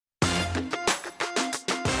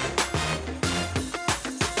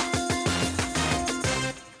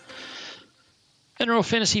NRL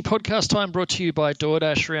Fantasy Podcast time brought to you by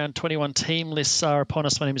DoorDash. Round 21 team lists are upon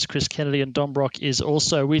us. My name is Chris Kennedy and Dom Brock is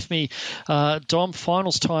also with me. Dom,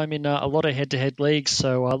 finals time in a lot of head-to-head leagues,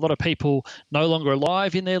 so a lot of people no longer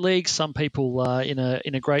alive in their leagues, some people in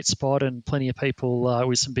a great spot, and plenty of people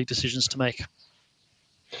with some big decisions to make.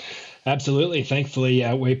 Absolutely. Thankfully,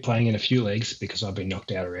 we're playing in a few leagues because I've been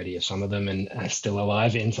knocked out already of some of them and still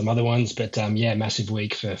alive in some other ones. But massive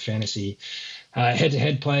week for fantasy.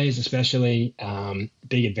 Head-to-head plays, especially,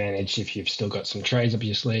 big advantage if you've still got some trades up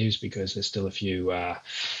your sleeves because there's still a few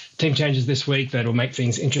team changes this week that will make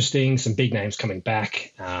things interesting. Some big names coming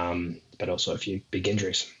back, but also a few big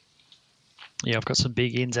injuries. Yeah, I've got some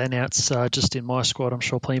big ins and outs just in my squad. I'm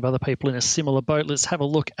sure plenty of other people in a similar boat. Let's have a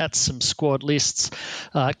look at some squad lists.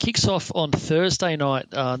 Kicks off on Thursday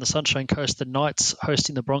night on the Sunshine Coast. The Knights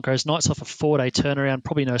hosting the Broncos. Knights off a 4-day turnaround.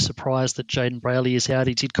 Probably no surprise that Jaden Brayley is out.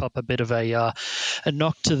 He did cop a bit of a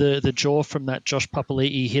knock to the jaw from that Josh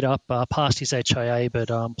Papali'i hit up past his HIA,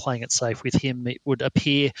 but playing it safe with him, it would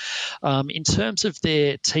appear. In terms of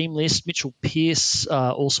their team list, Mitchell Pearce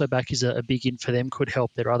also back is a big in for them. Could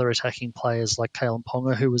help their other attacking players like Kalen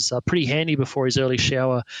Ponga, who was pretty handy before his early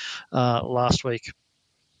shower last week.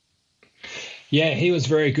 Yeah, he was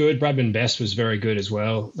very good. Bradman Best was very good as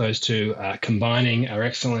well. Those two combining are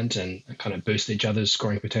excellent and kind of boost each other's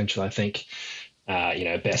scoring potential, I think.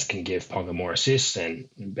 Best can give Ponga more assists and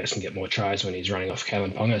Best can get more tries when he's running off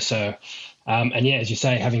Kalen Ponga. So, as you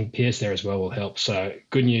say, having Pearce there as well will help. So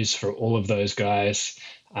good news for all of those guys.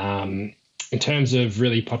 In terms of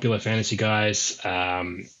really popular fantasy guys,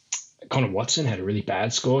 Connor Watson had a really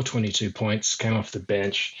bad score, 22 points, came off the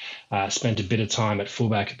bench, spent a bit of time at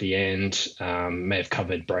fullback at the end, may have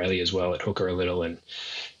covered Brayley as well at hooker a little and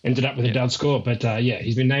ended up with a dud score. But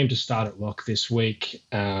he's been named to start at lock this week.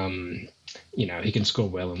 He can score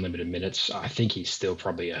well in limited minutes. I think he's still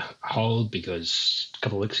probably a hold because a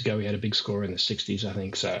couple of weeks ago he had a big score in the 60s, I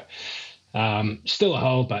think. So still a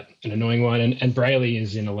hold, but an annoying one. And Brayley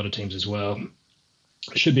is in a lot of teams as well.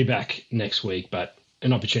 Should be back next week, but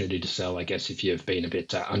an opportunity to sell, I guess, if you've been a bit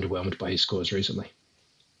underwhelmed by his scores recently.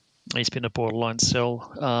 He's been a borderline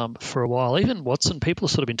sell for a while. Even Watson, people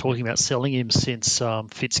have sort of been talking about selling him since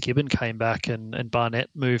Fitzgibbon came back and Barnett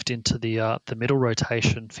moved into the middle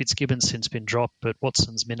rotation. Fitzgibbon's since been dropped, but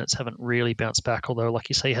Watson's minutes haven't really bounced back, although, like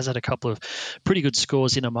you say, he has had a couple of pretty good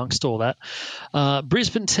scores in amongst all that.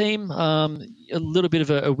 Brisbane team, a little bit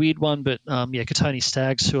of a weird one, but Katoni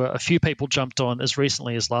Staggs, who a few people jumped on as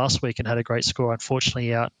recently as last week and had a great score,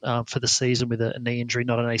 unfortunately out for the season with a knee injury,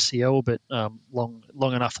 not an ACL, but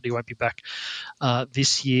long enough that he won't be back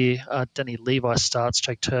this year. Danny Levi starts.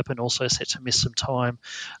 Jake Turpin also set to miss some time.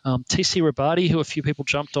 TC Rabadi, who a few people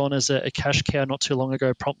jumped on as a cash cow not too long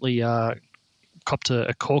ago, promptly copped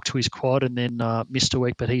a cork to his quad and then missed a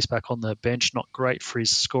week, but he's back on the bench. Not great for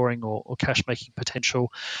his scoring or cash-making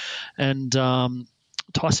potential. And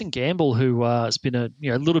Tyson Gamble, who has been a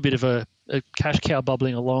little bit of a cash cow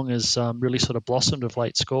bubbling along, has really sort of blossomed of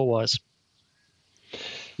late score-wise.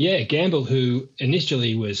 Yeah, Gamble, who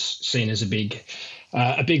initially was seen as a big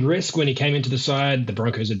risk when he came into the side. The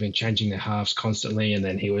Broncos had been changing their halves constantly, and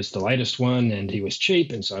then he was the latest one, and he was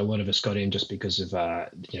cheap, and so a lot of us got in just because of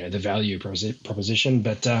the value proposition.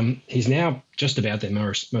 But he's now just about their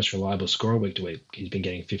most reliable scorer week to week. He's been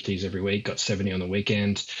getting 50s every week, got 70 on the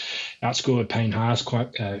weekend, outscored Payne Haas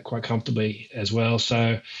quite comfortably as well.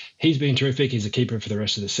 So he's been terrific. He's a keeper for the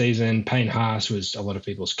rest of the season. Payne Haas was a lot of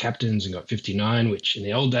people's captains and got 59, which in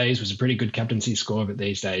the old days was a pretty good captaincy score, but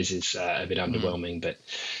these days is a bit underwhelming. But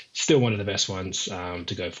still one of the best ones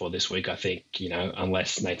to go for this week, I think,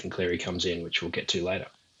 unless Nathan Cleary comes in, which we'll get to later.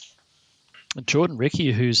 Jordan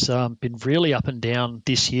Ricky, who's been really up and down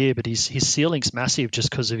this year, but his ceiling's massive just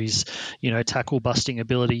because of his, tackle busting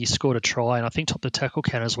ability. He scored a try and I think topped the tackle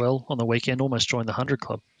count as well on the weekend, almost joined the 100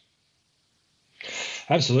 club.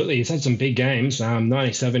 Absolutely. He's had some big games,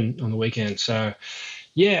 97 on the weekend. So,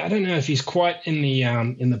 I don't know if he's quite in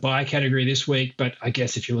the buy category this week, but I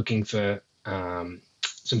guess if you're looking for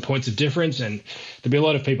some points of difference, and there'll be a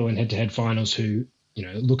lot of people in head-to-head finals who,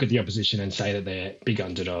 look at the opposition and say that they're big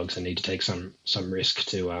underdogs and need to take some risk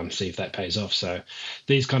to see if that pays off. So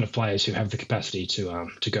these kind of players who have the capacity to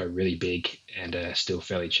go really big and are still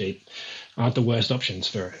fairly cheap aren't the worst options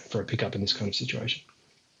for a pickup in this kind of situation.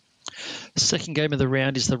 Second game of the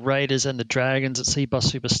round is the Raiders and the Dragons at Cbus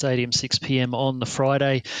Super Stadium, 6 p.m. on the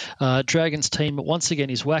Friday. Dragons team once again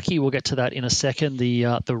is wacky. We'll get to that in a second.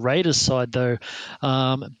 The Raiders side, though,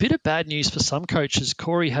 bit of bad news for some coaches.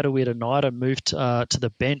 Corey Harawira-Naera moved to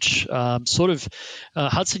the bench.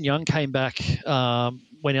 Hudson Young came back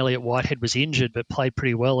when Elliott Whitehead was injured, but played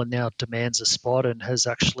pretty well and now demands a spot and has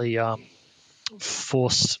actually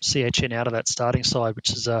forced CHN out of that starting side,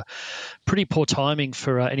 which is pretty poor timing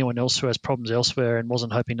for anyone else who has problems elsewhere and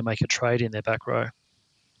wasn't hoping to make a trade in their back row.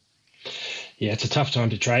 Yeah, it's a tough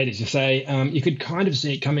time to trade, as you say. You could kind of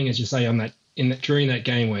see it coming, as you say, during that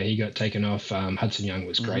game where he got taken off. Hudson Young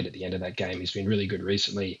was great at the end of that game. He's been really good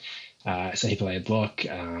recently. So he played lock.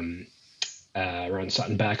 Ron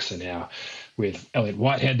Sutton back. So now with Elliot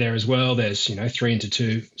Whitehead there as well, there's 3 into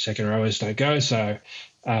 2 second rowers don't go. So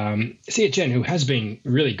CHN, who has been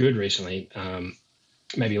really good recently,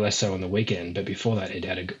 maybe less so on the weekend, but before that he'd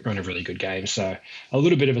had a run of really good games. So a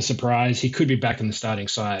little bit of a surprise. He could be back in the starting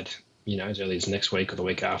side, as early as next week or the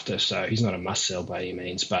week after. So he's not a must sell by any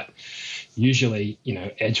means, but usually,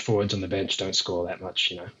 edge forwards on the bench don't score that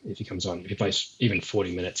much. If he comes on, if he plays even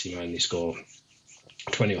 40 minutes, he might only score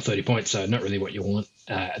 20 or 30 points. So not really what you want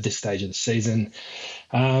at this stage of the season.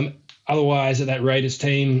 Otherwise, at that Raiders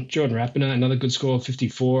team, Jordan Rapiner, another good score,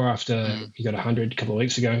 54 after he got 100 a couple of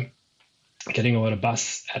weeks ago. Getting a lot of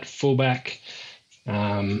bus at fullback.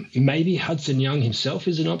 Maybe Hudson Young himself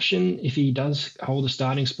is an option if he does hold a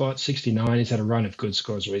starting spot. 69, he's had a run of good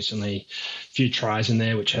scores recently. A few tries in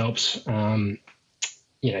there, which helps.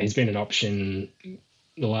 He's been an option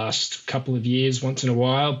the last couple of years once in a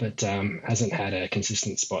while, but hasn't had a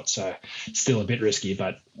consistent spot. So still a bit risky,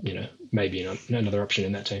 but, maybe another option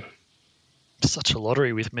in that team. Such a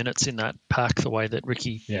lottery with minutes in that pack, the way that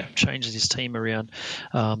Ricky changes his team around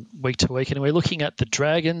week to week. And we're looking at the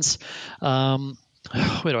Dragons.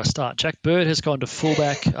 Where do I start? Jack Bird has gone to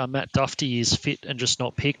fullback. Matt Duffy is fit and just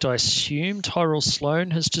not picked. I assume Tyrell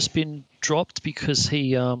Sloan has just been dropped because I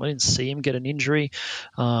didn't see him get an injury.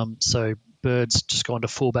 So Bird's just gone to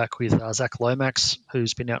fullback with Zach Lomax,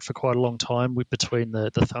 who's been out for quite a long time between the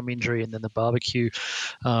thumb injury and then the barbecue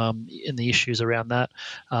and the issues around that.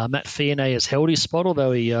 Matt Fionney has held his spot,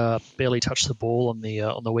 although he barely touched the ball on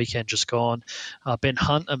the weekend just gone. Ben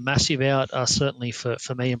Hunt, a massive out, certainly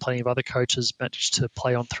for me and plenty of other coaches, managed to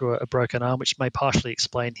play on through a broken arm, which may partially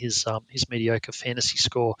explain his mediocre fantasy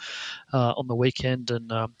score on the weekend. And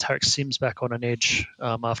Tarek Sims back on an edge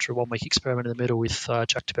after a 1 week experiment in the middle with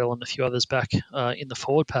Jack Tabell and a few others back in the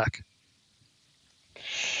forward pack.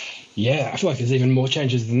 Yeah, I feel like there's even more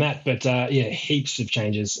changes than that, but heaps of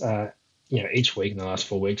changes. Each week in the last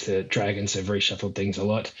 4 weeks, the Dragons have reshuffled things a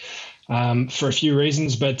lot for a few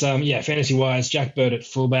reasons. But fantasy-wise, Jack Bird at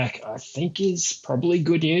fullback, I think is probably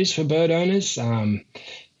good news for Bird owners.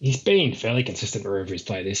 He's been fairly consistent wherever he's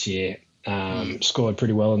played this year. Scored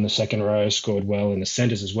pretty well in the second row, scored well in the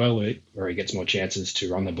centres as well, where he gets more chances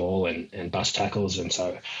to run the ball and bust tackles. And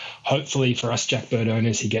so hopefully for us Jack Bird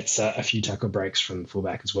owners, he gets a few tackle breaks from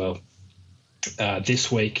fullback as well.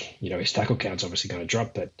 This week, his tackle count's obviously going to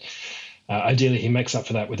drop, but ideally he makes up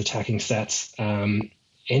for that with attacking stats.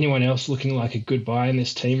 Anyone else looking like a good buy in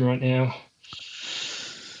this team right now?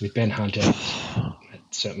 With Ben Hunter, it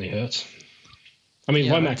certainly hurts. I mean,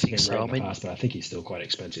 Lomax has been great in the past, but I think he's still quite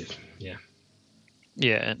expensive. Yeah.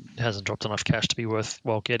 Yeah, and hasn't dropped enough cash to be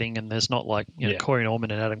worthwhile getting. And there's not like Corey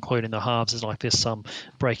Norman and Adam Clune in the halves. There's like there's some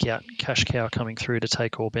breakout cash cow coming through to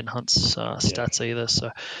take all Ben Hunt's stats either.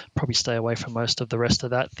 So probably stay away from most of the rest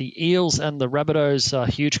of that. The Eels and the Rabbitohs,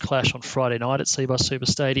 huge clash on Friday night at Cbus Super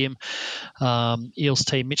Stadium. Eels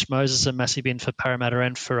team, Mitch Moses, a massive in for Parramatta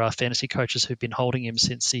and for fantasy coaches who've been holding him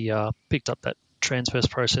since he picked up that transverse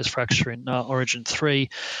process fracture in Origin 3.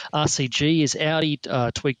 RCG is out. He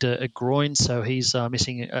tweaked a groin, so he's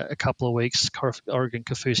missing a couple of weeks. Oregon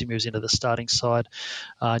Kafusi moves into the starting side.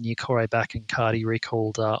 Niukore back and Cardi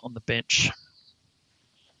recalled on the bench.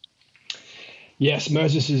 Yes,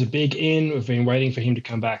 Moses is a big in. We've been waiting for him to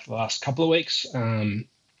come back the last couple of weeks.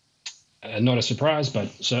 Not a surprise,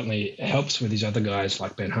 but certainly helps with these other guys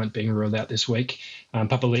like Ben Hunt being ruled out this week.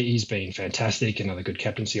 Papali'i's been fantastic, another good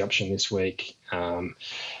captaincy option this week.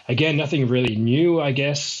 Again, nothing really new, I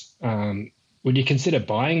guess. Would you consider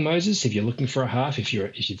buying Moses if you're looking for a half, if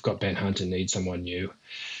you've got Ben Hunt and need someone new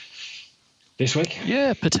this week?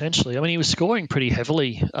 Yeah, potentially. I mean, he was scoring pretty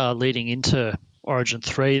heavily leading into Origin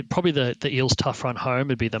 3. Probably the Eels' tough run home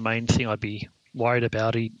would be the main thing I'd be worried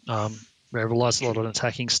about. He relies a lot on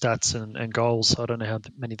attacking stats and goals, so I don't know how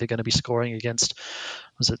many they're going to be scoring against.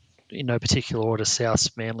 Was it in no particular order,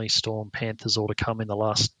 Souths, Manly, Storm, Panthers, all to come in the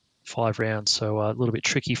last 5 rounds, so a little bit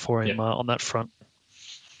tricky for him on that front.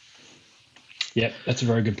 Yeah, that's a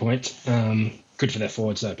very good point. Good for their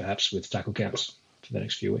forwards, though, perhaps, with tackle counts for the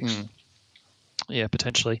next few weeks. Yeah,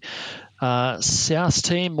 potentially. South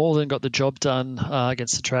team more than got the job done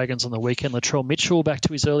against the Dragons on the weekend. Latrell Mitchell back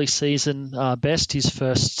to his early season best, his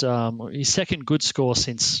second good score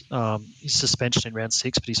since his suspension in round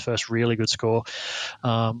 6, but his first really good score,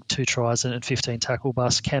 2 tries and 15 tackle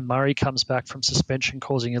busts. Cam Murray comes back from suspension,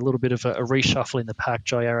 causing a little bit of a reshuffle in the pack.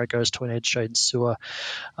 Jai Arrow goes to an edge, Jaden Sewer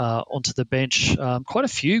onto the bench. Quite a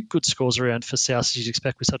few good scores around for South, as you'd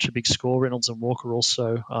expect with such a big score. Reynolds and Walker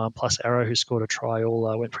also, plus Arrow, who scored a try,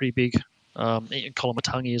 all went pretty big. Colin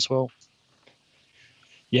Matangi as well.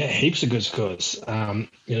 Yeah, heaps of good scores.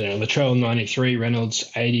 Latrell 93, Reynolds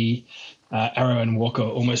 80, Arrow and Walker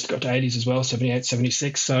almost got to 80s as well, 78,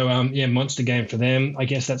 76. So, monster game for them. I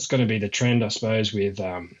guess that's going to be the trend, I suppose, with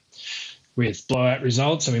blowout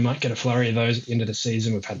results. And we might get a flurry of those at the end of the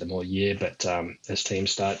season. We've had them all year, but as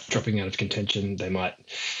teams start dropping out of contention, they might,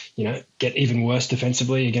 get even worse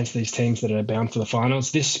defensively against these teams that are bound for the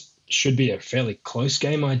finals. This should be a fairly close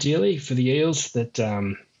game, ideally, for the Eels. That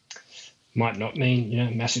might not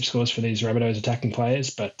mean massive scores for these Rabbitohs attacking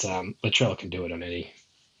players, but Latrell can do it on any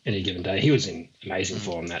given day. He was in amazing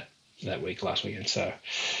form that week last weekend, so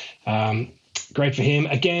great for him.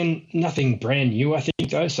 Again, nothing brand new, I think,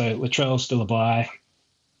 though. So Latrell's still a buy.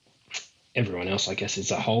 Everyone else, I guess,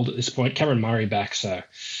 is a hold at this point. Cameron Murray back, so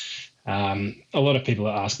a lot of people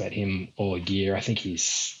are asked about him all year. I think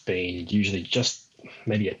he's been usually just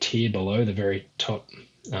maybe a tier below the very top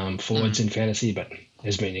forwards in fantasy, but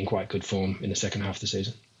has been in quite good form in the second half of the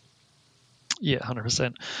season. Yeah,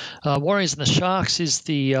 100%. Warriors and the Sharks is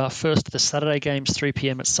the first of the Saturday games, 3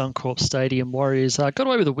 p.m. at Suncorp Stadium. Warriors got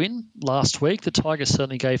away with a win last week. The Tigers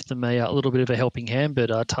certainly gave them a little bit of a helping hand,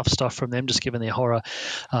 but tough stuff from them, just given their horror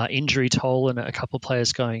injury toll and a couple of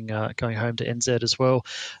players going home to NZ as well.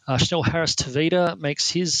 Chanel Harris-Tavita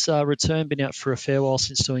makes his return, been out for a fair while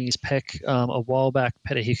since doing his pec a while back.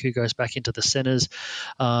 Peter Hiku goes back into the centres.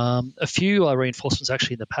 A few reinforcements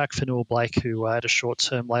actually in the pack for Noel Blake, who had a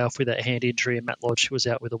short-term layoff with that hand injury, and Matt Lodge, who was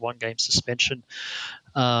out with a 1-game suspension,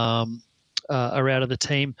 are out of the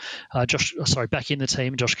team. Back in the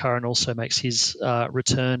team. Josh Curran also makes his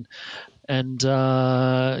return. And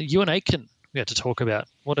Ewan Aitken, we had to talk about.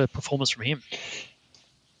 What a performance from him.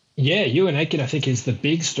 Yeah, Ewan Aitken, I think, is the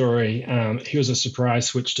big story. He was a surprise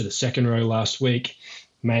switch to the second row last week,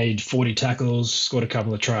 made 40 tackles, scored a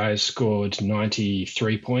couple of tries, scored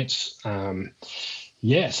 93 points.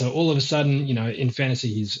 So all of a sudden, in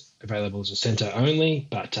fantasy, he's available as a centre only,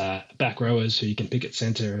 but back rowers who you can pick at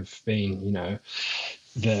centre have been,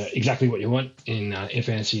 exactly what you want in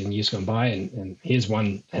fantasy in years gone by. And here's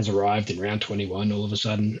one has arrived in round 21 all of a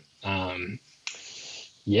sudden. So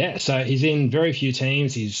he's in very few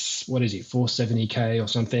teams. He's, 470K or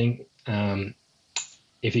something.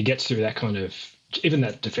 If he gets through that kind of, even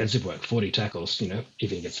that defensive work, 40 tackles,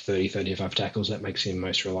 if he gets 30, 35 tackles, that makes him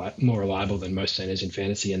more reliable than most centers in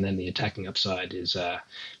fantasy. And then the attacking upside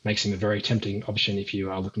makes him a very tempting option if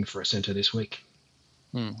you are looking for a center this week.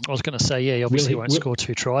 I was going to say, he obviously won't score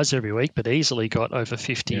 2 tries every week, but easily got over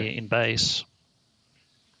 50 in base.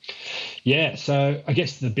 Yeah, so I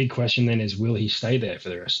guess the big question then is, will he stay there for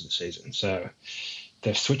the rest of the season? So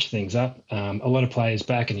they've switched things up. A lot of players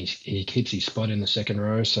back, and he keeps his spot in the second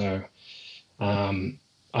row. So I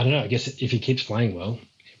don't know. I guess if he keeps playing well,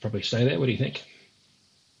 he'll probably stay there. What do you think?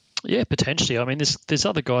 Yeah, potentially. I mean, there's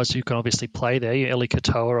other guys who can obviously play there. Eli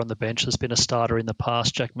Katoa on the bench has been a starter in the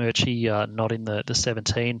past. Jack Murchie not in the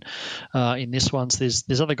 17 in this one. So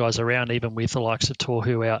there's other guys around, even with the likes of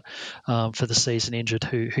Tohu out for the season injured,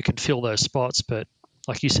 who can fill those spots. But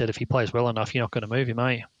like you said, if he plays well enough, you're not going to move him,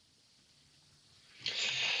 are you?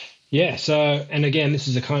 Yeah. So, and again, this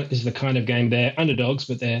is the kind of game they're underdogs,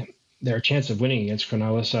 but they're a chance of winning against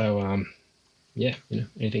Cronulla. So,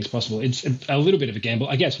 anything's possible. It's a little bit of a gamble.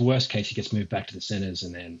 I guess worst case, he gets moved back to the centres,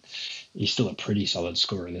 and then he's still a pretty solid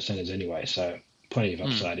scorer in the centres anyway. So plenty of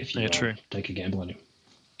upside if you take a gamble on him.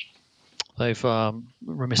 They've,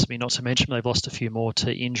 remiss of me not to mention, they've lost a few more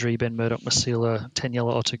to injury. Ben Murdoch-Masila,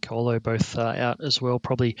 Taniela Otukolo, both out as well.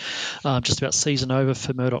 Probably just about season over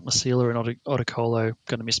for Murdoch-Masila, and Otukolo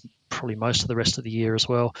going to miss probably most of the rest of the year as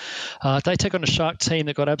well. They take on a Shark team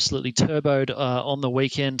that got absolutely turboed on the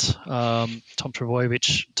weekend. Tom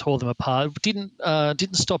Trbojevic tore them apart. Didn't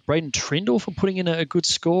stop Braden Trindle from putting in a good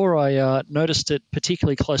score. I noticed it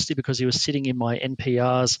particularly closely because he was sitting in my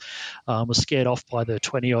NPRs. Was scared off by the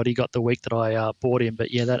 20-odd he got the week that I bought him.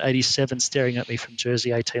 But yeah, that 87 staring at me from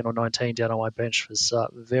jersey 18 or 19 down on my bench was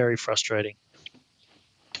very frustrating.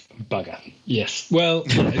 Bugger. Yes. Well,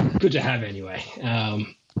 good to have anyway.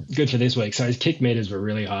 Good for this week. So his kick meters were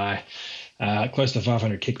really high. close to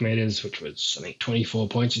 500 kick meters, which was, I think, 24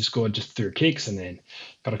 points he scored just through kicks, and then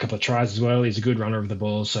got a couple of tries as well. He's a good runner of the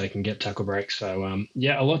ball, so he can get tackle breaks. So,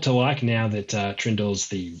 yeah, a lot to like now that Trindle's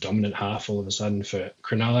the dominant half all of a sudden for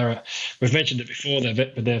Cronulla. We've mentioned it before,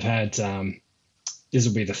 but they've had this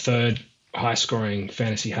will be the third high-scoring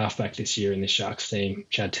fantasy halfback this year in this Sharks team.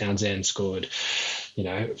 Chad Townsend scored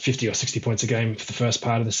 50 or 60 points a game for the first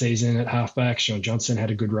part of the season at halfback. Sean Johnson had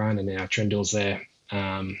a good run, and now Trindle's there.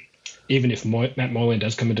 Even if Matt Moylan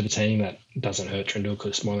does come into the team, that doesn't hurt Trindle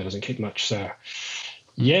because Moylan doesn't kick much. So,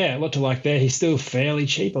 yeah, a lot to like there. He's still fairly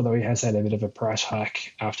cheap, although he has had a bit of a price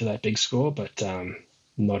hike after that big score, but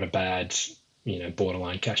not a bad,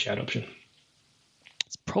 borderline cash-out option.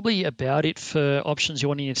 It's probably about it for options you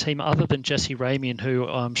want in your team, other than Jesse Ramian, who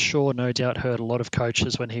I'm sure no doubt hurt a lot of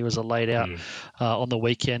coaches when he was laid out on the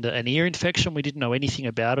weekend. An ear infection, we didn't know anything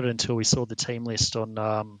about it until we saw the team list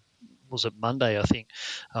on was it Monday, I think,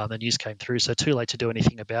 the news came through. So too late to do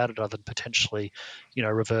anything about it other than potentially,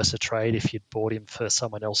 reverse a trade if you'd bought him for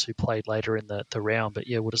someone else who played later in the round. But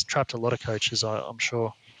yeah, would have trapped a lot of coaches, I'm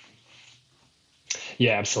sure.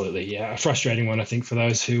 Yeah, absolutely. Yeah, a frustrating one, I think, for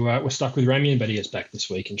those who were stuck with Ramian, but he is back this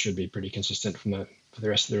week and should be pretty consistent for the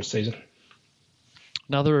rest of the season.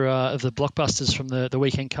 Another of the blockbusters from the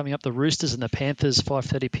weekend coming up, the Roosters and the Panthers,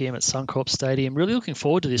 5:30 p.m. at Suncorp Stadium. Really looking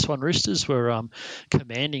forward to this one. Roosters were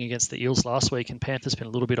commanding against the Eels last week, and Panthers been a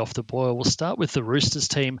little bit off the boil. We'll start with the Roosters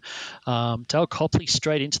team. Dale Copley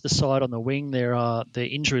straight into the side on the wing. Their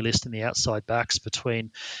injury list in the outside backs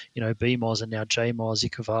between, B Moz and now J Moz,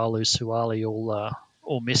 Ikuvalu, Suali,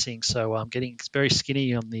 all missing, so getting very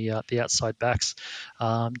skinny on the outside backs.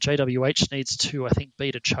 JWH needs to, I think,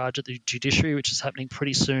 beat a charge at the judiciary, which is happening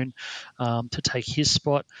pretty soon, to take his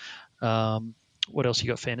spot. What else you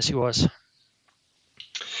got fantasy-wise?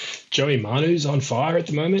 Joey Manu's on fire at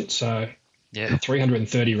the moment, so yeah,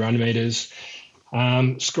 330 run meters,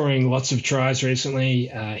 scoring lots of tries recently.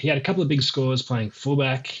 He had a couple of big scores playing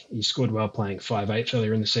fullback. He scored well playing 5'8"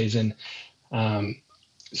 earlier in the season.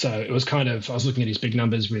 So it was I was looking at his big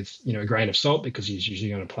numbers with, a grain of salt because he's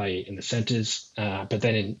usually going to play in the centres. But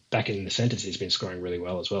then back in the centres, he's been scoring really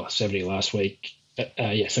well as well. 70 last week.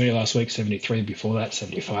 70 last week, 73 before that,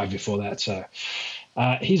 75 before that. So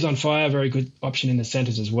he's on fire. Very good option in the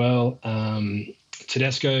centres as well.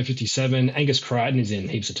 Tedesco, 57. Angus Crichton is in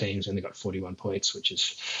heaps of teams and they got 41 points, which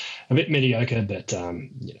is a bit mediocre, but,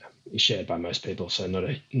 he's shared by most people. So not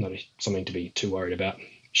something to be too worried about.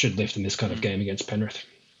 Should lift in this kind of game against Penrith.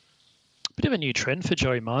 Bit of a new trend for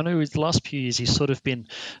Joey Manu. The last few years, he's sort of been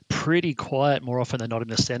pretty quiet more often than not in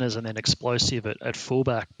the centres and then explosive at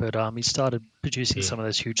fullback. But he started producing some of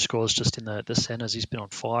those huge scores just in the centres. He's been on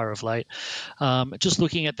fire of late. Just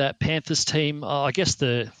looking at that Panthers team, I guess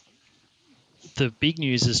the big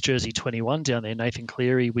news is Jersey 21 down there, Nathan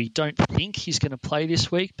Cleary. We don't think he's going to play this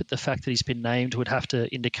week, but the fact that he's been named would have to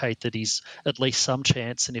indicate that he's at least some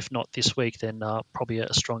chance. And if not this week, then probably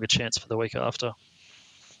a stronger chance for the week after.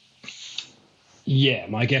 Yeah,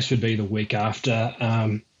 my guess would be the week after.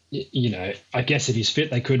 I guess if he's fit,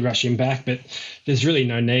 they could rush him back, but there's really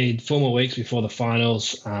no need. 4 more weeks before the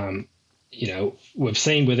finals. We've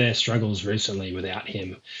seen with their struggles recently without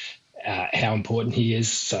him how important he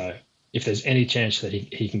is. So if there's any chance that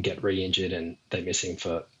he can get re-injured and they miss him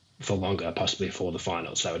for longer, possibly for the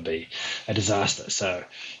finals, that would be a disaster. So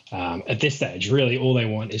at this stage, really all they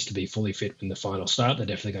want is to be fully fit when the finals start. They're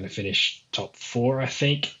definitely going to finish top 4, I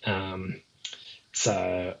think.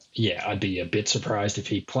 So, yeah, I'd be a bit surprised if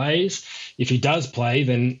he plays. If he does play,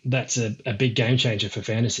 then that's a big game changer for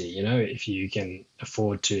fantasy. If you can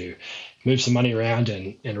afford to move some money around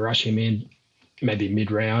and rush him in maybe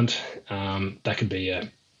mid-round, that could be the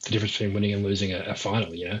difference between winning and losing a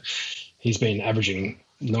final. He's been averaging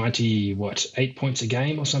 8 points a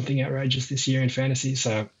game or something outrageous this year in fantasy.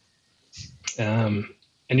 So,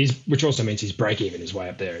 which also means his break even is way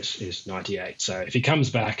up there is 98. So if he comes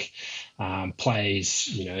back, plays,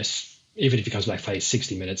 even if he comes back, plays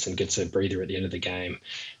 60 minutes and gets a breather at the end of the game,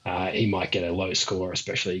 he might get a low score,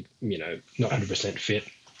 especially, not 100% fit,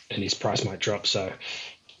 and his price might drop. So,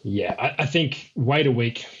 yeah, I think wait a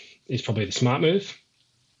week is probably the smart move.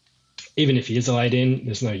 Even if he is laid in,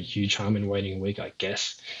 there's no huge harm in waiting a week, I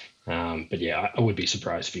guess. But yeah, I would be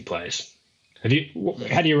surprised if he plays. How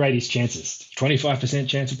do you rate his chances? 25%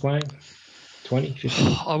 chance of playing? 20,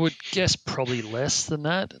 15? I would guess probably less than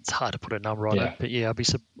that. It's hard to put a number on it, but yeah,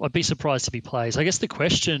 I'd be surprised if he plays. I guess the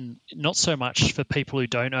question, not so much for people who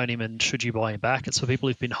don't own him and should you buy him back, it's for people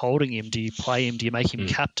who've been holding him. Do you play him? Do you make him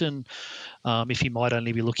captain? If he might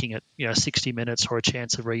only be looking at 60 minutes or a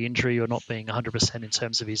chance of re-injury or not being 100% in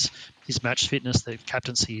terms of his match fitness, the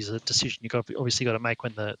captaincy is a decision you've obviously got to make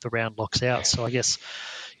when the round locks out. So I guess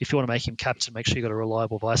if you want to make him captain, make sure you've got a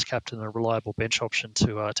reliable vice captain and a reliable bench option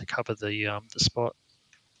to cover the spot.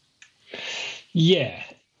 Yeah.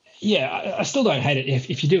 I still don't hate it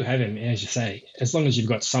if you do have him, as you say, as long as you've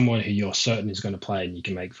got someone who you're certain is going to play and you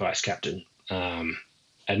can make vice captain. And,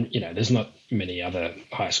 there's not many other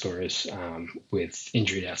high scorers with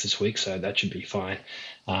injury outs this week, so that should be fine.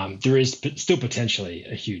 There is still potentially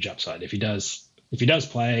a huge upside. If he does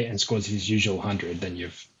play and scores his usual 100, then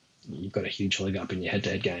you've got a huge leg up in your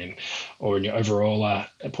head-to-head game or in your overall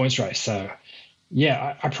points race. So,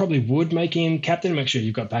 yeah, I probably would make him captain, make sure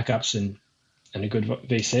you've got backups and a good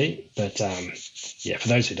VC. But, for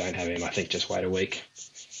those who don't have him, I think just wait a week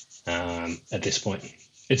at this point.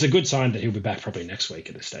 It's a good sign that he'll be back probably next week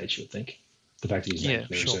at this stage, you would think. The fact that he's named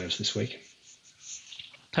the reserves this week.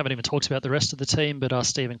 Haven't even talked about the rest of the team, but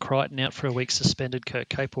Stephen Crichton out for a week suspended. Kurt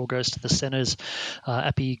Capewell goes to the centres.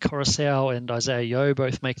 Api Coruscant and Isaiah Yeo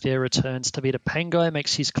both make their returns. Tavita Pangai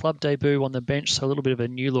makes his club debut on the bench, so a little bit of a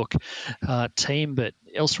new look team. But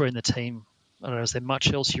elsewhere in the team, I don't know, is there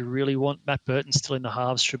much else you really want? Matt Burton still in the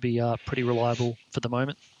halves, should be pretty reliable for the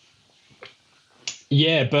moment.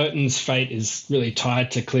 Yeah, Burton's fate is really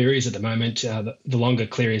tied to Cleary's at the moment. The longer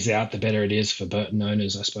Cleary's out, the better it is for Burton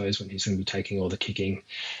owners, I suppose, when he's going to be taking all the kicking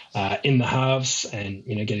in the halves and,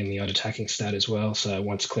 getting the odd attacking stat as well. So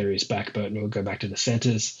once Cleary's back, Burton will go back to the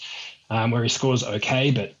centres where he scores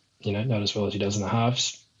okay, but, not as well as he does in the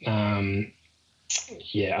halves. Otherwise,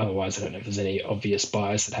 I don't know if there's any obvious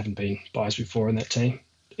buys that haven't been buys before in that team.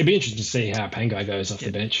 It'd be interesting to see how Pangai goes off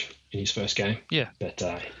the bench in his first game. Yeah. But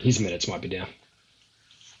his minutes might be down.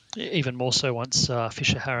 Even more so once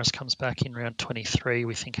Fisher Harris comes back in round 23,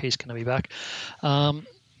 we think he's going to be back.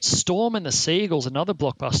 Storm and the Seagulls, another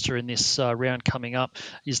blockbuster in this round coming up,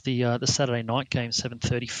 is the Saturday night game,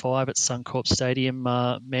 7:35 at Suncorp Stadium.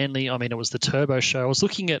 Manly, it was the Turbo Show. I was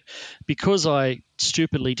looking at, because I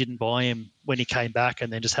stupidly didn't buy him when he came back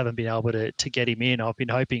and then just haven't been able to get him in. I've been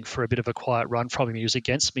hoping for a bit of a quiet run from him. He was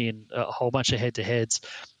against me in a whole bunch of head-to-heads.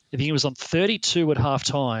 I think he was on 32 at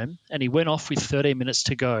halftime, and he went off with 13 minutes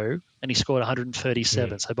to go, and he scored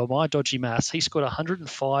 137. So by my dodgy maths, he scored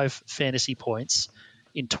 105 fantasy points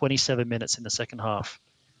in 27 minutes in the second half.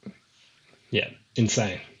 Yeah,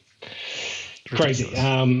 insane. Crazy.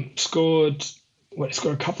 Scored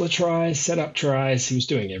a couple of tries, set up tries. He was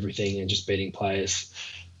doing everything and just beating players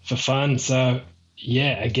for fun. So,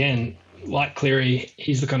 yeah, again, like Cleary,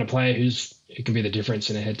 he's the kind of player who can be the difference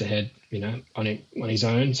in a head-to-head, on his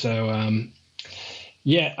own. So,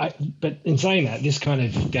 but in saying that, this kind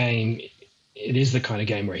of game, it is the kind of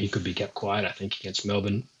game where he could be kept quiet, I think, against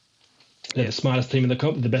Melbourne. They're the smartest team in the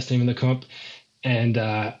comp, the best team in the comp. And,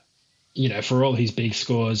 for all his big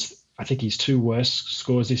scores, I think his two worst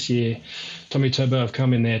scores this year, Tommy Turbo have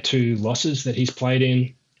come in their two losses that he's played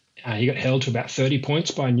in. He got held to about 30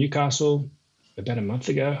 points by Newcastle about a month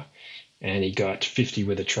ago. And he got 50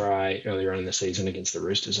 with a try earlier on in the season against the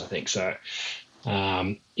Roosters, I think. So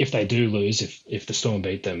if they do lose, if the Storm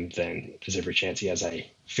beat them, then there's every chance he has a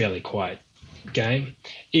fairly quiet game.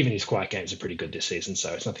 Even his quiet games are pretty good this season,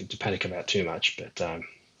 so it's nothing to panic about too much. But,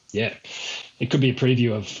 it could be a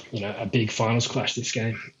preview of, a big finals clash this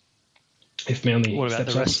game. If Manly What about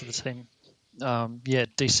the rest of the team?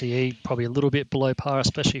 DCE probably a little bit below par,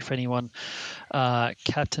 especially for anyone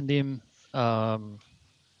captained him.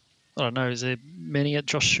 I don't know, is there many at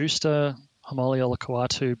Josh Schuster, Hamali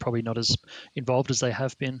Olakau'atu, probably not as involved as they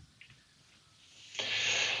have been?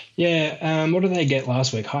 Yeah, what did they get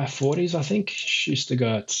last week? High 40s, I think. Schuster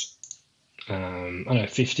got,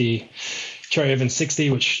 50. Cherry Evans 60,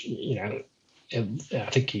 which, I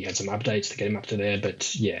think he had some updates to get him up to there.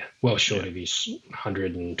 But, well short of his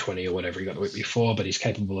 120 or whatever he got the week before, but he's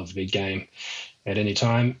capable of a big game at any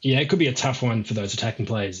time. Yeah, it could be a tough one for those attacking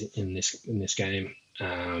players in this game.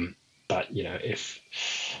 But, if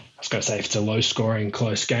it's a low-scoring,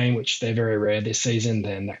 close game, which they're very rare this season,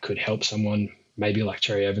 then that could help someone maybe like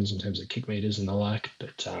Cherry Evans in terms of kick meters and the like.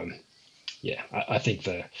 But, I think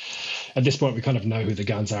at this point we kind of know who the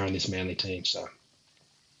guns are in this Manly team. So,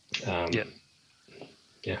 you're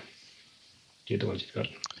the ones you've got.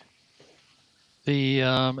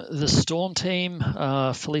 The Storm team,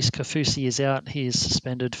 Felice Kafusi is out. He is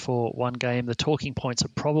suspended for one game. The talking points are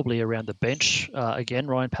probably around the bench. Again,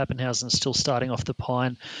 Ryan Pappenhausen is still starting off the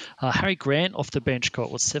pine. Harry Grant off the bench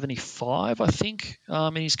got, 75, I think,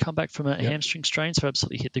 and he's come back from a hamstring strain, so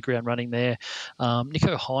absolutely hit the ground running there.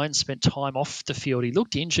 Nico Hines spent time off the field. He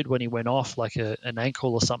looked injured when he went off, like an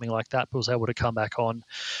ankle or something like that, but was able to come back on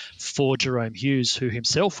for Jerome Hughes, who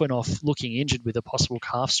himself went off looking injured with a possible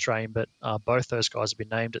calf strain, but both those guys have been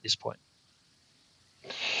named at this point.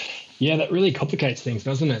 Yeah, that really complicates things,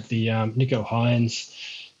 doesn't it? The Nico Hines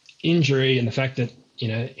injury and the fact that,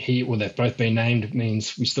 they've both been named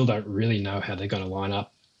means we still don't really know how they're going to line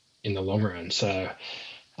up in the long run. So,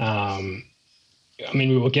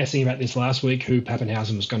 we were guessing about this last week, who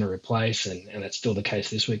Pappenhausen was going to replace, and that's still the case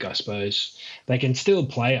this week, I suppose. They can still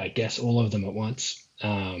play, I guess, all of them at once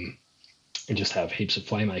and just have heaps of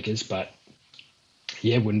playmakers, but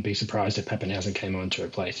yeah, wouldn't be surprised if Pappenhausen came on to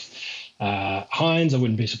replace Hines. I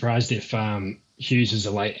wouldn't be surprised if Hughes is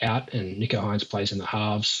a late out and Nico Hines plays in the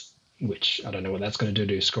halves, which I don't know what that's going to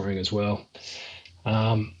do to scoring as well.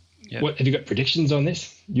 What have you got predictions on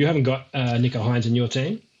this? You haven't got Nico Hines in your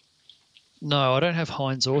team? No, I don't have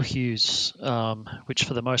Hines or Hughes, which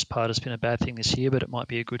for the most part has been a bad thing this year, but it might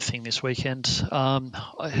be a good thing this weekend.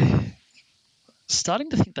 Starting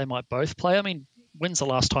to think they might both play. When's the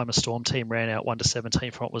last time a Storm team ran out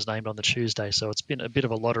 1-17 from what was named on the Tuesday? So it's been a bit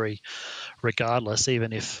of a lottery regardless.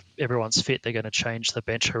 Even if everyone's fit, they're going to change the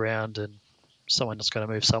bench around and someone's going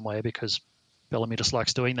to move somewhere because Bellamy just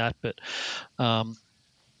likes doing that. But,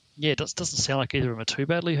 it doesn't sound like either of them are too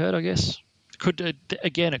badly hurt, I guess. It could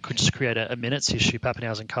just create a minutes issue.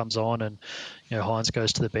 Pappenhausen comes on and, Hines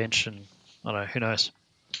goes to the bench and, I don't know, who knows?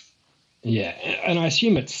 Yeah, and I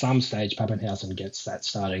assume at some stage Pappenhausen gets that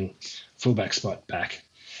starting fullback spot back,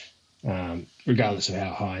 regardless of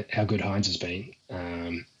how good Hines has been.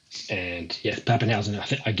 And yeah,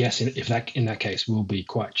 Pappenhausen, I guess in that case will be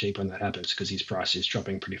quite cheap when that happens because his price is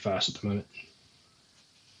dropping pretty fast at the moment.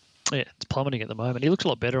 Yeah, it's plummeting at the moment. He looked a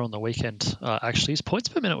lot better on the weekend. Actually, his points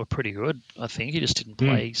per minute were pretty good. I think he just didn't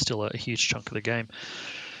play still a huge chunk of the game.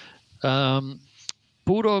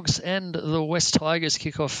 Bulldogs and the West Tigers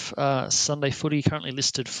kick off Sunday footy, currently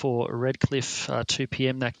listed for Redcliffe, 2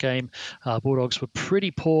 p.m. that game. Bulldogs were pretty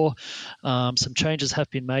poor. Some changes have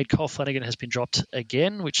been made. Cole Flanagan has been dropped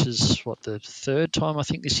again, which is, the third time I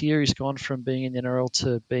think this year he's gone from being in the NRL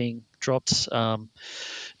to being dropped. Jaden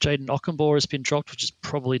Ockenbaugh has been dropped, which is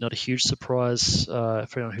probably not a huge surprise for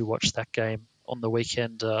anyone who watched that game on the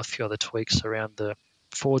weekend. A few other tweaks around the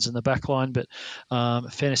forwards in the back line, but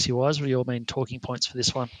fantasy-wise, what are your main talking points for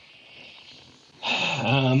this one?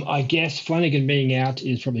 I guess Flanagan being out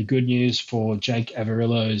is probably good news for Jake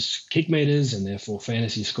Averillo's kick meters and therefore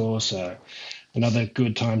fantasy score, so another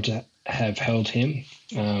good time to have held him.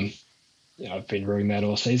 I've been ruining that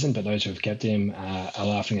all season, but those who have kept him are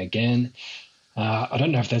laughing again. I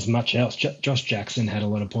don't know if there's much else. Josh Jackson had a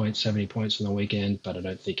lot of points, 70 points on the weekend, but I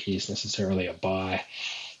don't think he's necessarily a buy.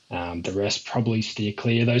 The rest probably steer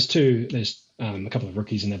clear. Those two, there's a couple of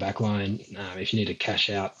rookies in the back line. If you need to cash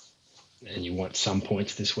out and you want some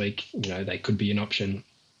points this week, they could be an option.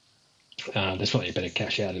 There's probably a better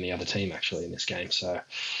cash out in the other team, actually, in this game. So,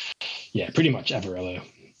 yeah, pretty much Averillo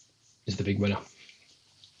is the big winner.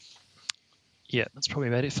 Yeah, that's probably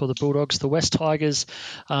about it for the Bulldogs. The West Tigers,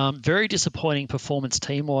 very disappointing performance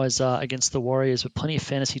team-wise against the Warriors, with plenty of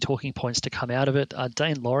fantasy talking points to come out of it.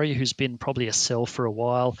 Dane Laurie, who's been probably a sell for a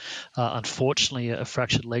while, unfortunately a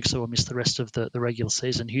fractured leg, so will miss the rest of the regular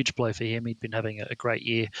season. Huge blow for him. He'd been having a great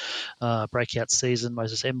year, breakout season.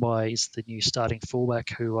 Moses Mbai is the new starting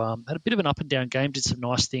fullback who had a bit of an up-and-down game, did some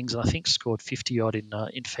nice things, and I think scored 50-odd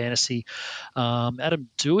in fantasy. Adam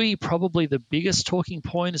Doueihi, probably the biggest talking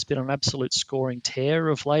point, has been an absolute scoring tear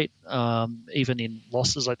of late. Even in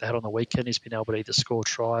losses like they had on the weekend, he's been able to either score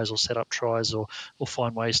tries or set up tries or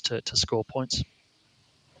find ways to score points.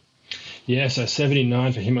 Yeah, so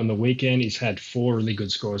 79 for him on the weekend. He's had 4 really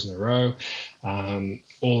good scores in a row.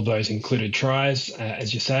 All of those included tries,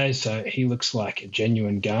 as you say. So he looks like a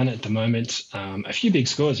genuine gun at the moment. A few big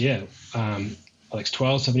scores, yeah. Alex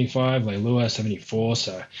 12, 75, Leilua 74.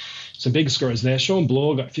 So some big scores there. Sean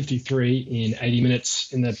Bloor got 53 in 80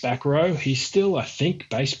 minutes in the back row. He's still, I think,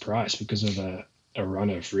 base price because of a run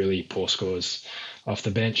of really poor scores off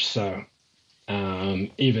the bench. So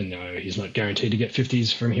even though he's not guaranteed to get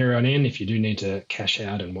 50s from here on in, if you do need to cash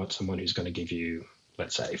out and want someone who's going to give you,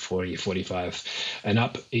 let's say, 40, 45 and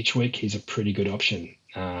up each week, he's a pretty good option.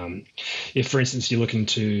 If, for instance, you're looking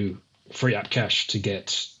to free up cash to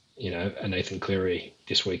get a Nathan Cleary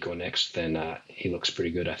this week or next, then he looks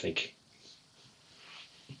pretty good, I think.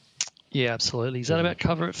 Yeah, absolutely. Is that about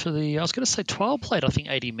cover it for the? I was going to say Twile played, I think,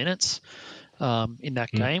 80 minutes in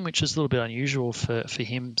that game, which is a little bit unusual for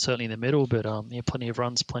him, certainly in the middle. But yeah, plenty of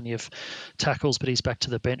runs, plenty of tackles. But he's back to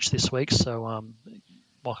the bench this week, so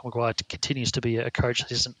Michael Maguire continues to be a coach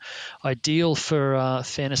that isn't ideal for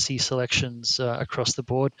fantasy selections across the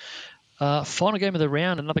board. Final game of the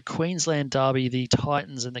round, another Queensland derby, the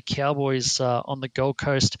Titans and the Cowboys on the Gold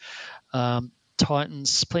Coast.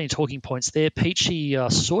 Titans, plenty of talking points there. Peachy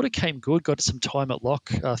sort of came good, got some time at lock,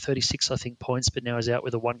 36, I think, points, but now is out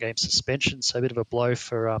with a one-game suspension, so a bit of a blow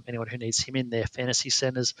for anyone who needs him in their fantasy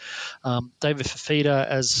centres. David Fafita,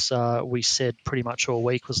 as we said pretty much all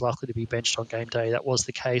week, was likely to be benched on game day. That was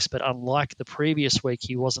the case, but unlike the previous week,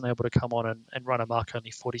 he wasn't able to come on and run amok, only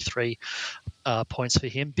 43 points for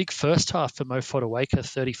him. Big first half for Mo Fotuaika,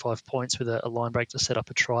 35 points with a line break to set up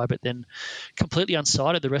a try, but then completely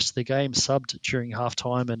unsighted the rest of the game, subbed during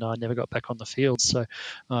halftime and never got back on the field. So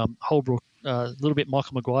Holbrook, a little bit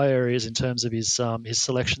Michael Maguire is in terms of his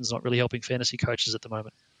selections, not really helping fantasy coaches at the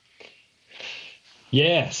moment.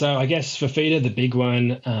 Yeah, so I guess Fafita, the big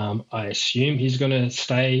one, I assume he's going to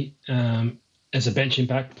stay as a bench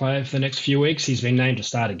impact player for the next few weeks. He's been named to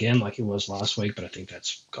start again like he was last week, but I think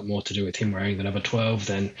that's got more to do with him wearing the number 12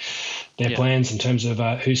 than their plans in terms of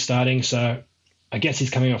who's starting. So I guess he's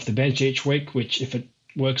coming off the bench each week, which if it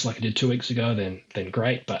works like it did 2 weeks ago, then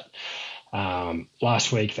great. But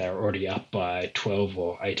last week they were already up by 12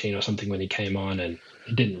 or 18 or something when he came on, and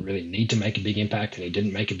he didn't really need to make a big impact, and he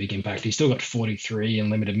didn't make a big impact. He still got 43 in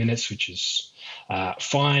limited minutes, which is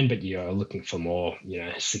fine, but you're looking for more,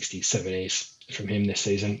 60s, 70s from him this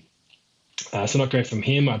season. So not great from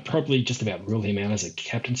him. I'd probably just about rule him out as a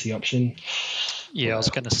captaincy option. Yeah, I was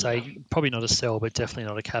going to say probably not a sell, but definitely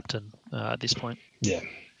not a captain at this point.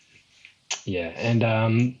 Yeah,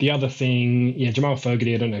 and the other thing, Jamal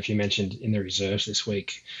Fogarty, I don't know if you mentioned in the reserves this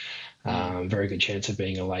week, very good chance of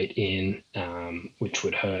being a late in, which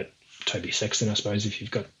would hurt Toby Sexton, I suppose, if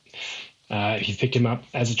you've picked him up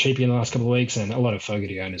as a cheapie in the last couple of weeks, and a lot of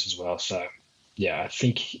Fogarty owners as well. So, yeah, I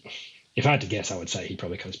think if I had to guess, I would say he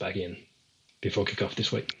probably comes back in before kickoff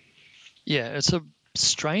this week. Yeah, it's a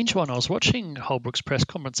strange one. I was watching Holbrook's press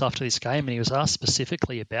conference after this game, and he was asked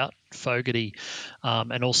specifically about Fogarty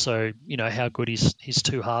and also, how good his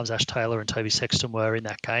two halves, Ash Taylor and Toby Sexton, were in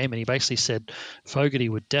that game. And he basically said Fogarty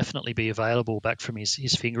would definitely be available back from his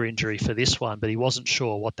finger injury for this one, but he wasn't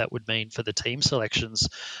sure what that would mean for the team selections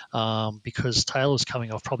because Taylor's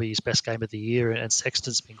coming off probably his best game of the year, and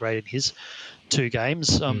Sexton's been great in his 2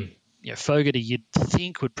 games. Fogarty, you'd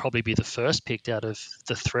think, would probably be the first picked out of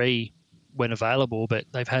the 3 when available, but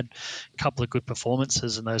they've had a couple of good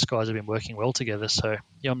performances and those guys have been working well together. So,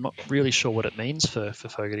 I'm not really sure what it means for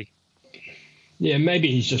Fogarty. Yeah, maybe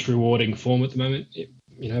he's just rewarding form at the moment,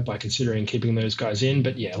 by considering keeping those guys in.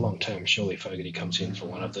 But, yeah, long term, surely Fogarty comes in for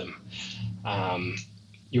one of them.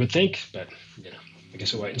 You would think, but, I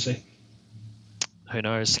guess we'll wait and see. Who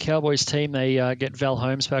knows? Cowboys team, they get Val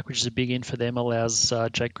Holmes back, which is a big in for them, allows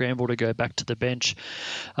Jake Granville to go back to the bench.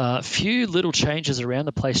 A few little changes around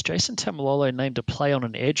the place. Jason Tamalolo named to play on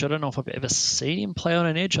an edge. I don't know if I've ever seen him play on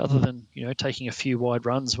an edge other than, taking a few wide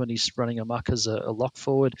runs when he's running amok as a lock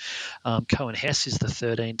forward. Cohen Hess is the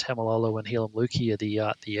 13. Tamalolo and Helam Lukey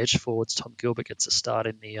are the edge forwards. Tom Gilbert gets a start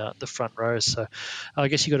in the front row. So I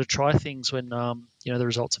guess you got to try things when, the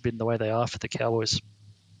results have been the way they are for the Cowboys.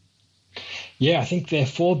 Yeah, I think their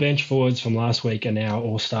 4 bench forwards from last week are now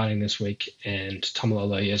all starting this week, and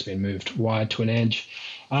Tamalolo has been moved wide to an edge,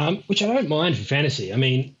 which I don't mind for fantasy. I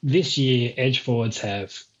mean, this year, edge forwards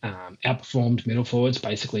have outperformed middle forwards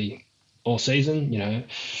basically all season.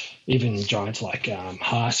 Even giants like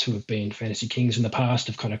Haas, who have been fantasy kings in the past,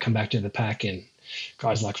 have kind of come back to the pack, and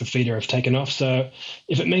guys like Fafita have taken off. So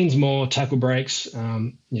if it means more tackle breaks,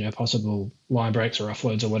 possible line breaks or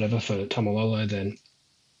offloads or whatever for Tamalolo,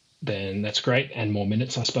 then that's great, and more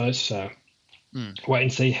minutes, I suppose. So wait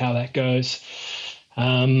and see how that goes.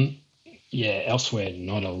 Elsewhere,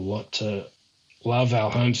 not a lot to love.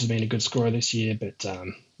 Val Holmes has been a good scorer this year, but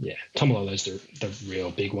Tamalolo's the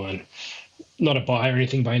real big one. Not a buy or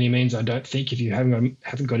anything by any means, I don't think, if you haven't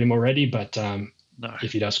got him already, but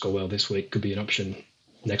if he does score well this week, could be an option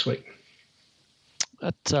next week.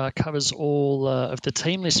 That covers all of the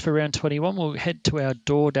team list for round 21. We'll head to our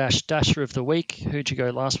DoorDash Dasher of the week. Who'd you go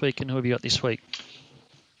last week and who have you got this week?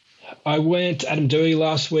 I went Adam Dewey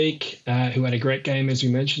last week, who had a great game, as we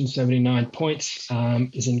mentioned, 79 points,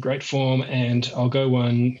 is in great form. And I'll go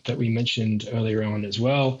one that we mentioned earlier on as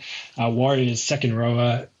well. Warriors second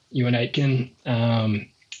rower, Ewan Aitken,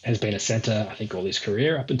 has been a centre, I think, all his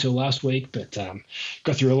career up until last week, but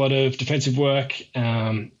got through a lot of defensive work,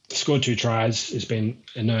 scored 2 tries, has been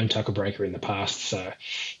a known tackle breaker in the past. So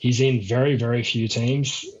he's in very, very few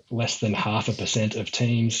teams, less than 0.5% of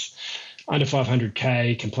teams. Under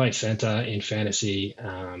 500K, can play centre in fantasy.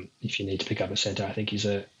 If you need to pick up a centre, I think he's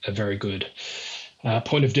a very good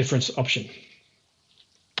point of difference option.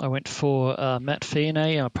 I went for Matt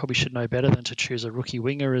Fianay. I probably should know better than to choose a rookie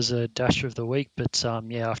winger as a dasher of the week. But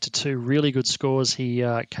after 2 really good scores, he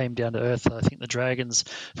came down to earth. I think the Dragons,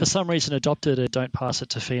 for some reason, adopted a don't pass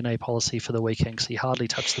it to Fianay policy for the weekend because he hardly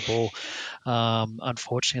touched the ball.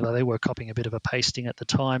 Unfortunately, they were copying a bit of a pasting at the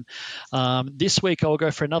time. This week, I'll go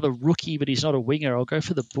for another rookie, but he's not a winger. I'll go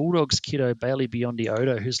for the Bulldogs kiddo, Bailey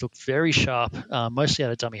Biondi-Odo, who's looked very sharp, mostly out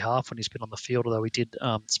of dummy half when he's been on the field, although he did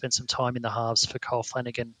spend some time in the halves for Kyle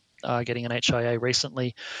Flanagan. Getting an HIA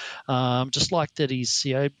recently. Just like that he's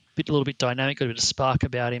a little bit dynamic, got a bit of spark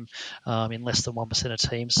about him in less than 1% of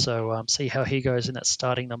teams. So see how he goes in that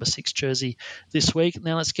starting number 6 jersey this week.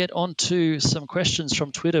 Now let's get on to some questions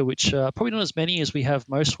from Twitter, which probably not as many as we have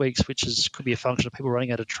most weeks, which could be a function of people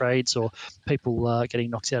running out of trades or people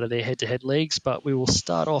getting knocked out of their head-to-head leagues. But we will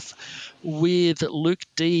start off with Luke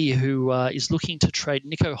D, who is looking to trade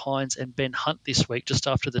Nicho Hynes and Ben Hunt this week, just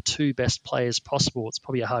after the 2 best players possible. It's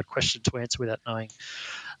probably a hard question to answer without knowing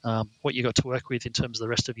what you got to work with in terms of the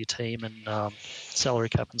rest of your team and salary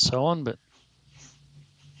cap and so on. But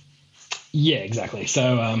yeah, exactly.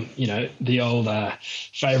 So the old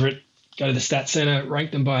favourite, go to the stats center,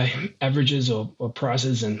 rank them by averages or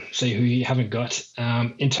prices, and see who you haven't got.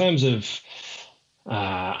 In terms of,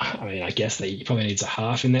 I guess that he probably needs a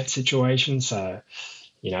half in that situation. So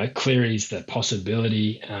Cleary's the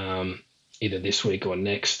possibility. Either this week or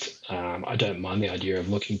next. I don't mind the idea of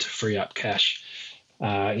looking to free up cash,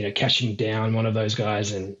 cashing down one of those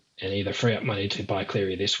guys and either free up money to buy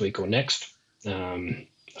Cleary this week or next.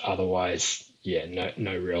 Otherwise,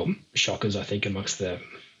 no real shockers, I think, amongst the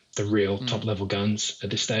real top-level guns at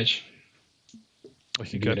this stage. We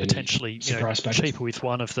could go potentially cheaper with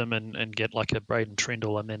one of them and get like a Braden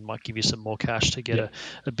Trindle, and then might give you some more cash to get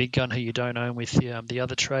a big gun who you don't own with the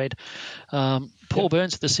other trade. Paul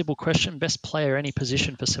Burns with a simple question: best player any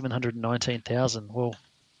position for 719,000. Well,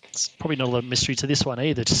 it's probably not a lot of mystery to this one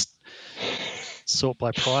either. Just sort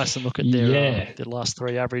by price and look at their last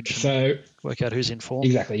 3 average and work out who's in form.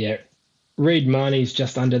 Exactly. Yeah. Reid Marnie's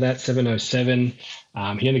just under that, 707. He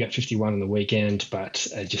only got 51 on the weekend, but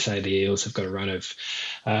as you say, the Eels have got a run of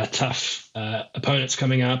tough opponents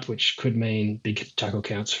coming up, which could mean big tackle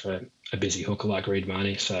counts for a busy hooker like Reid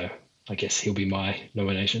Marnie. So I guess he'll be my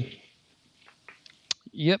nomination.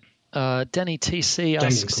 Yep. Danny TC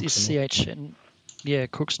asks, is CHN... Yeah,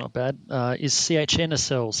 Cook's not bad. Is CHN a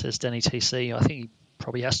sell, says Danny TC. I think he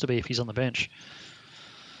probably has to be if he's on the bench.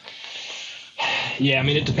 Yeah,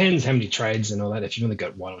 it depends how many trades and all that. If you've only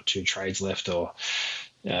got 1 or 2 trades left or,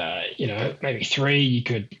 maybe 3, you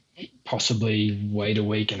could possibly wait a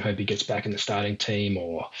week and hope he gets back in the starting team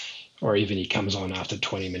or even he comes on after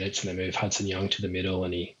 20 minutes and they move Hudson Young to the middle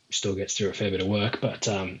and he still gets through a fair bit of work. But,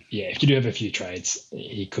 if you do have a few trades,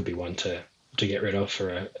 he could be one to get rid of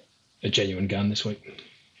for a genuine gun this week.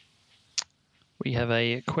 We have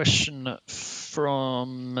a question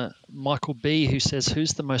from Michael B, who says,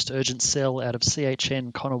 who's the most urgent sell out of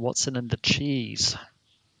CHN, Connor Watson and the Cheese?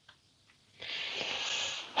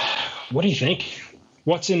 What do you think?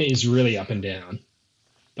 Watson is really up and down.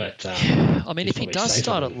 But if he does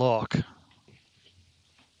start at lock,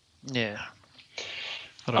 even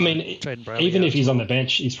if he's on the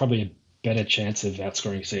bench, he's probably a better chance of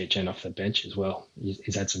outscoring CHN off the bench as well.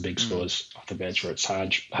 He's had some big scores off the bench where it's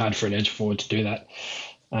hard for an edge forward to do that.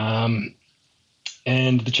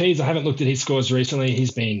 And the Cheese, I haven't looked at his scores recently.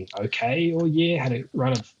 He's been okay all year, had a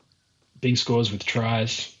run of big scores with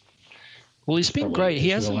tries. Well, he's been great. He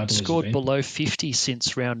hasn't scored below 50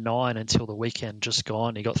 since round 9 until the weekend just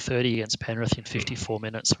gone. He got 30 against Penrith in 54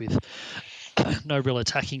 minutes with no real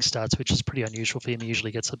attacking starts, which is pretty unusual for him. He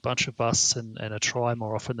usually gets a bunch of busts and a try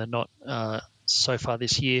more often than not so far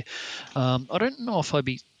this year. I don't know if I'd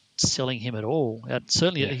be selling him at all.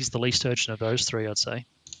 Certainly he's the least urgent of those 3, I'd say.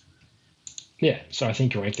 Yeah, so I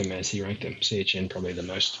think you rank them as he ranked them. CHN probably the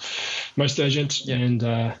most urgent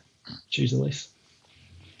and choose the least.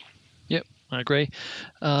 Yep, I agree.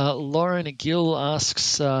 Lauren Gill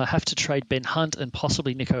asks, have to trade Ben Hunt and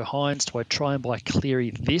possibly Nicho Hynes. Do I try and buy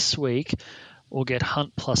Cleary this week or get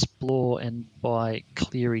Hunt plus Blore and buy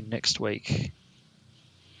Cleary next week?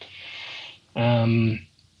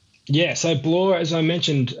 So Blore, as I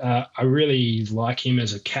mentioned, I really like him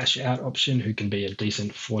as a cash-out option who can be a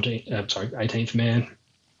decent 18th man.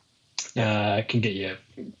 Can get you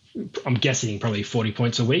I'm guessing probably 40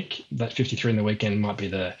 points a week. That 53 in the weekend might be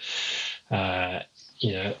the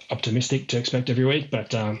optimistic to expect every week,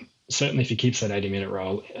 but certainly if he keeps that 80-minute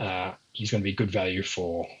role, he's going to be good value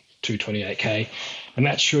for 228k, and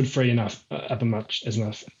that should free enough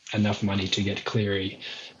money to get Cleary.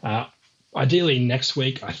 Ideally next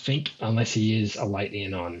week, I think, unless he is a late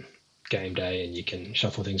in on game day and you can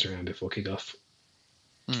shuffle things around before kickoff.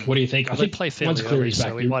 What do you think? I think play fairly early,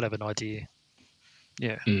 so we might have an idea.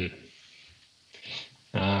 Yeah.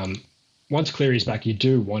 Once Cleary's back, you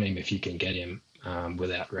do want him if you can get him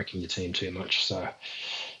without wrecking your team too much. So,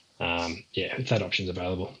 if that option's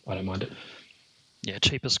available, I don't mind it. Yeah,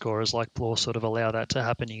 cheaper scorers like Blore sort of allow that to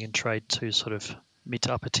happen. You can trade two sort of mid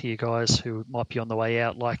to upper tier guys who might be on the way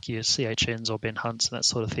out, like your CHNs or Ben Hunts and that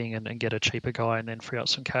sort of thing, and get a cheaper guy and then free up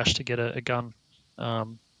some cash to get a gun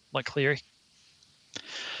like Cleary.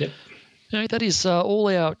 Yep. That is all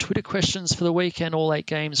our Twitter questions for the week and all 8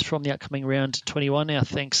 games from the upcoming round 21. Now,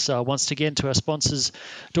 thanks once again to our sponsors,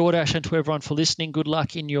 DoorDash, and to everyone for listening. Good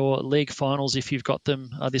luck in your league finals if you've got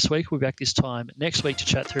them this week. We'll be back this time next week to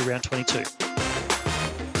chat through round 22.